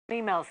An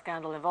email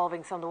scandal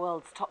involving some of the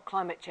world's top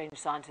climate change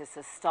scientists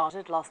has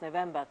started last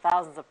November.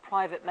 Thousands of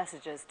private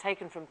messages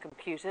taken from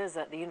computers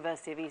at the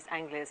University of East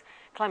Anglia's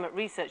Climate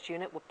Research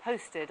Unit were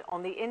posted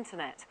on the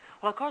internet.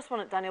 Well, our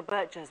correspondent Daniel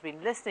Bircher has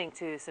been listening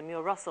to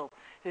Samuel Russell,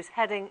 who's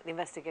heading the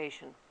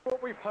investigation.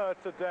 What we've heard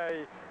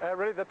today,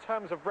 really the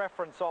terms of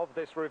reference of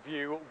this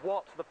review,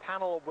 what the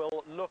panel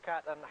will look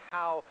at and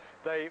how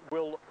they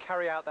will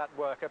carry out that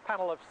work. A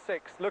panel of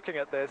 6 looking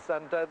at this,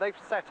 and they've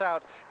set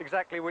out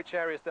exactly which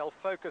areas they'll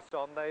focus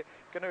on. They're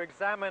going to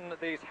examine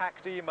these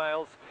hacked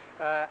emails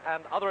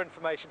and other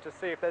information to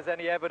see if there's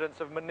any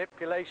evidence of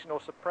manipulation or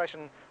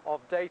suppression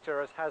of data,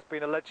 as has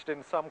been alleged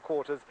in some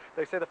quarters.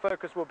 They say the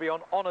focus will be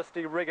on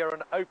honesty, rigour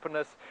and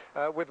openness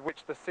with which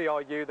the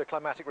CRU, the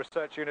Climatic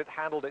Research Unit,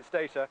 handled its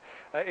data.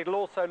 It'll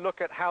also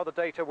look at how the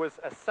data was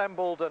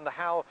assembled and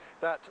how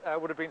that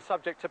would have been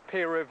subject to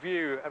peer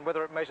review and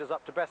whether it measures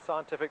up to best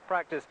scientific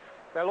practice.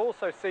 They'll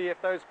also see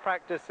if those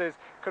practices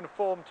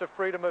conform to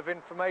freedom of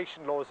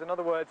information laws. In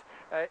other words,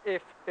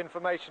 if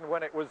information,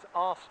 when it was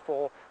asked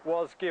for,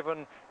 was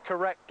given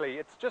correctly.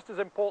 It's just as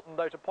important,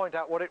 though, to point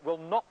out what it will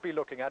not be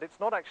looking at. It's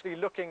not actually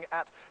looking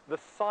at the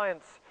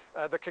science,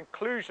 the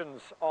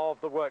conclusions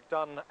of the work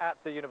done at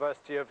the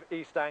University of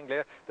East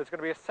Anglia. There's going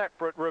to be a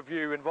separate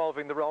review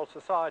involving the Royal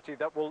Society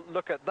that will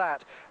look at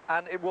that,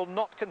 and it will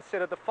not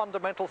consider the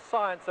fundamental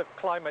science of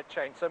climate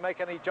change, so make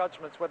any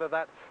judgments whether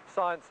that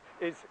science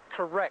is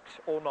correct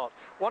or not.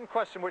 One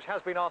question which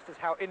has been asked is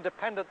how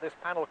independent this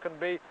panel can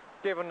be,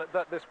 given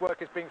that this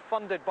work is being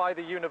funded by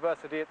the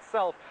university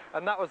itself,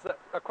 and that was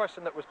a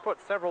question that was put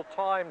several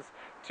times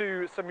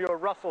to Samuel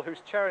Russell,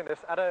 who's chairing this,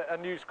 at a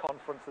news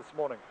conference this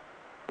morning.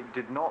 It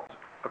did not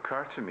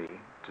occur to me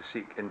to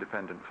seek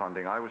independent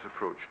funding. I was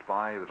approached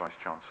by the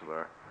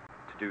Vice-Chancellor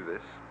to do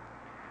this,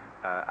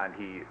 and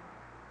he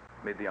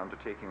made the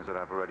undertakings that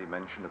I've already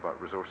mentioned about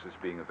resources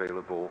being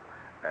available,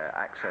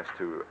 access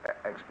to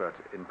expert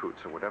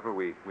inputs or whatever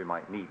we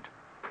might need.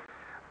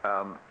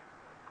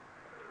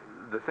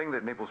 The thing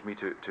that enables me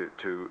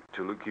to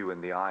look you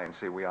in the eye and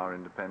say we are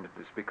independent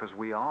is because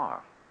we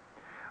are.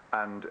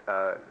 And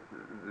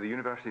the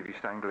University of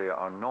East Anglia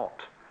are not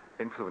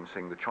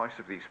influencing the choice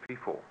of these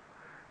people.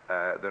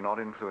 They're not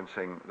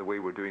influencing the way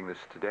we're doing this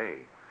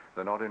today.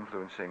 They're not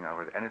influencing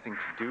or anything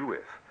to do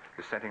with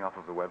the setting up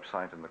of the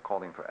website and the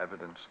calling for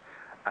evidence,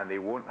 and they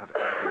won't have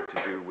anything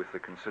to do with the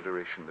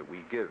consideration that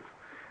we give.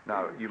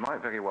 Now, you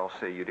might very well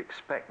say you'd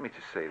expect me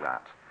to say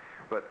that,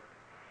 but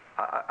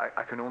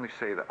I can only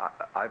say that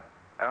I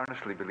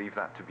earnestly believe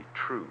that to be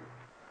true.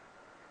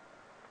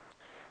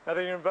 Now,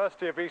 the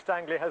University of East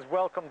Anglia has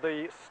welcomed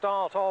the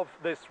start of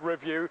this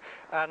review,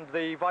 and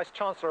the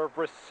Vice-Chancellor of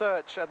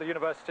Research at the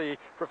university,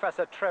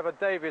 Professor Trevor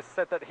Davies,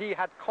 said that he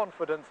had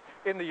confidence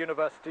in the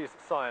university's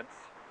science.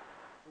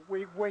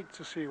 We wait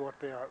to see what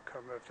the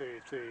outcome of the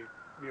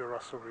Samuel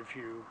Russell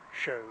review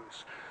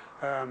shows.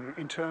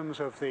 In terms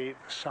of the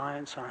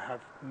science, I have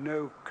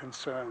no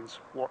concerns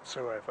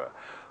whatsoever.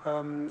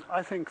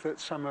 I think that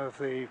some of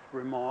the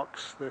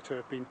remarks that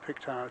have been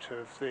picked out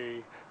of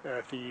the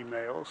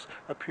emails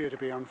appear to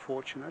be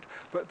unfortunate,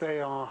 but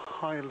they are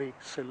highly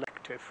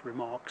selective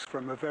remarks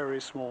from a very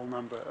small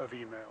number of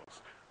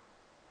emails.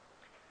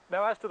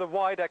 Now, as to the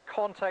wider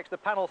context, the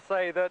panel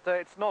say that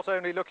it's not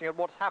only looking at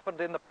what's happened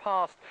in the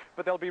past,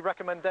 but there'll be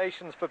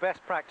recommendations for best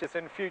practice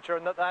in future,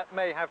 and that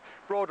may have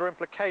broader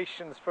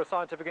implications for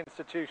scientific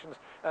institutions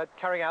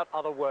carrying out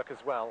other work as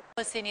well.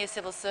 A senior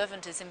civil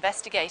servant is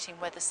investigating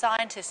whether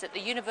scientists at the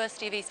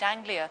University of East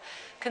Anglia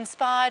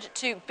conspired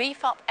to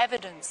beef up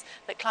evidence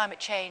that climate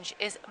change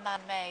is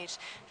man-made.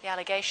 The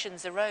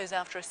allegations arose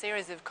after a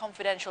series of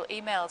confidential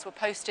emails were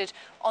posted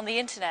on the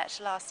internet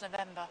last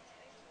November.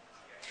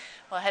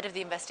 Well, head of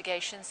the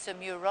investigation,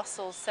 Samuel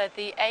Russell, said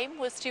the aim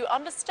was to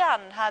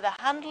understand how the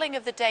handling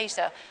of the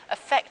data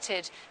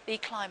affected the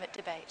climate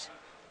debate.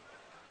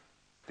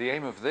 The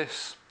aim of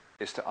this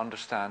is to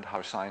understand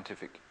how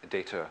scientific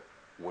data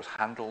was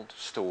handled,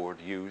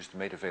 stored, used,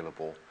 made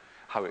available,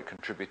 how it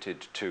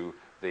contributed to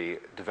the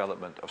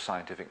development of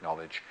scientific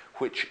knowledge,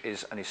 which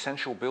is an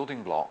essential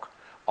building block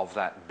of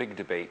that big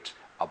debate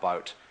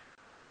about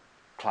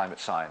climate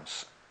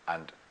science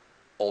and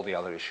all the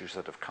other issues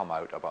that have come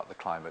out about the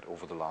climate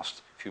over the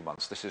last few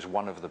months. This is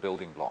one of the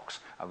building blocks,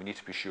 and we need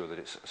to be sure that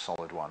it's a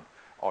solid one,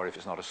 or if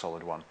it's not a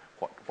solid one,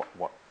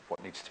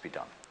 what needs to be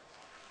done.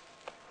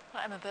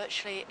 Well, Emma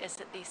Birchley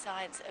is at the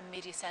Science and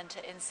Media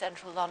Centre in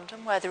central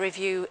London, where the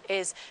review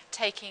is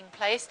taking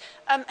place.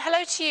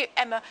 Hello to you,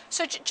 Emma.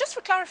 So just for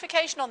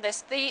clarification on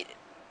this, the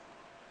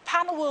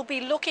panel will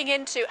be looking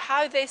into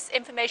how this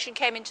information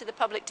came into the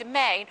public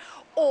domain,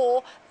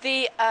 or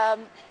the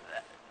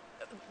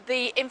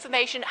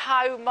information,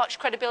 how much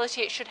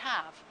credibility it should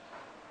have?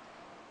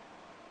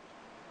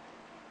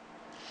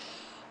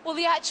 Well,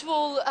 the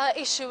actual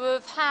issue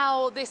of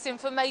how this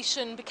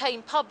information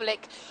became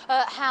public,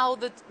 how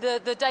the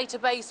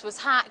database was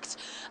hacked,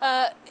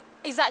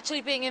 is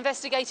actually being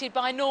investigated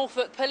by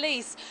Norfolk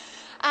Police.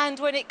 and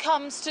when it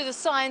comes to the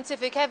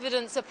scientific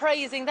evidence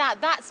appraising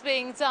that, that's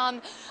being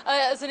done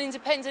as an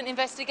independent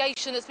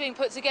investigation that's being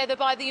put together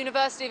by the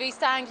University of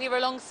East Anglia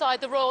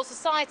alongside the Royal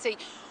Society.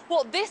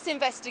 What this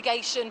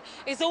investigation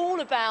is all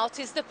about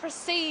is the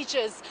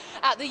procedures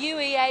at the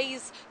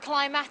UEA's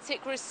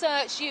Climatic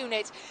Research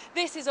Unit.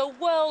 This is a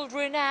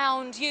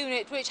world-renowned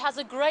unit which has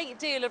a great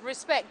deal of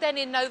respect. Then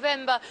in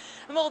November,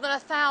 more than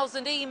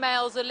 1,000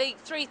 emails are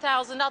leaked,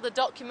 3,000 other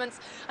documents,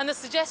 and the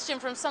suggestion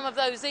from some of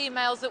those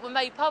emails that were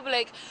made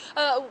public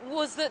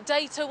was that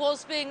data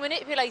was being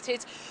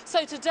manipulated.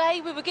 So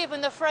today we were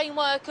given the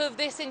framework of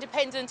this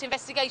independent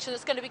investigation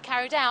that's going to be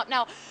carried out.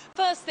 Now,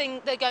 first thing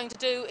they're going to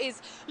do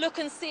is look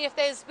and see if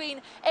there's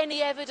been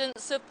any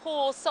evidence of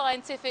poor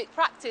scientific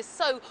practice.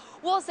 So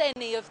was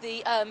any of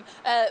the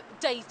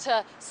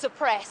data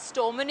suppressed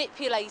or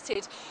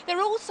manipulated?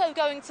 They're also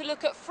going to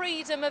look at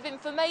freedom of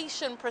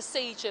information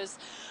procedures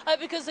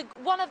because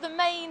one of the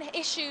main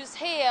issues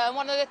here, and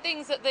one of the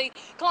things that the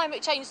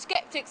climate change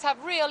skeptics have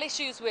real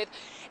issues with,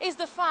 is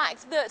the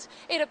fact that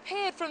it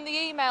appeared from the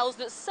emails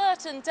that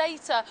certain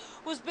data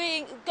was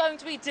going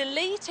to be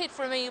deleted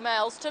from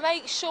emails to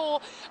make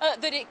sure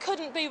that it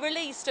couldn't be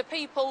released to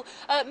people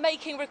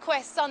making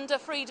requests under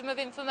freedom of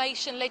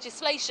information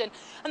legislation.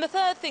 And the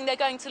third thing they're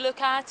going to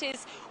look at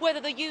is whether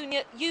the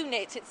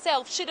unit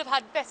itself should have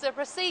had better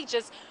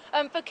procedures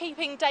for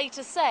keeping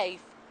data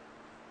safe.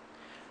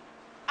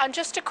 And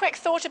just a quick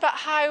thought about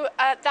how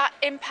that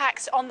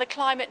impacts on the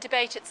climate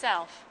debate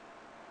itself.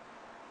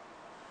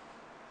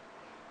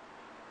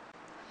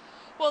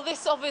 Well,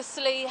 this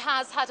obviously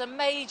has had a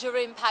major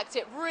impact.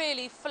 It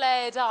really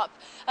flared up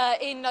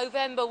in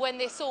November when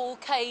this all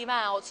came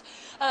out.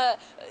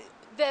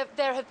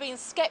 There have been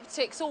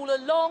sceptics all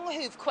along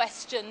who've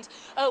questioned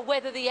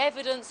whether the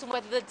evidence and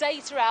whether the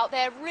data out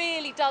there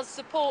really does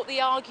support the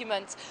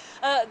argument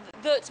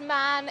that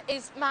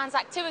man's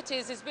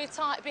activities is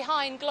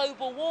behind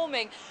global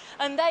warming.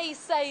 And they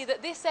say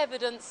that this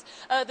evidence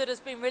that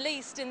has been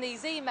released in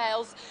these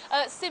emails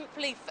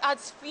simply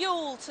adds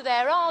fuel to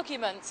their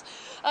argument.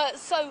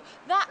 So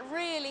that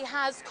really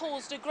has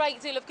caused a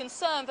great deal of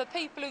concern for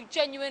people who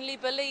genuinely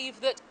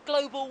believe that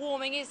global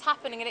warming is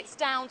happening and it's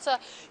down to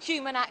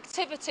human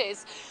activities.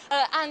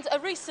 And a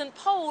recent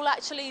poll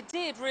actually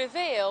did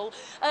reveal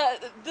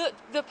that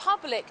the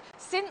public,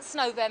 since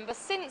November,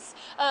 since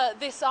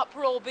this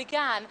uproar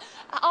began,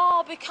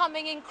 are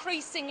becoming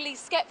increasingly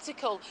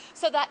sceptical.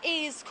 So that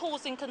is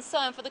causing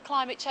concern for the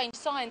climate change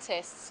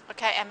scientists.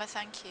 Okay, Emma,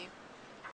 thank you.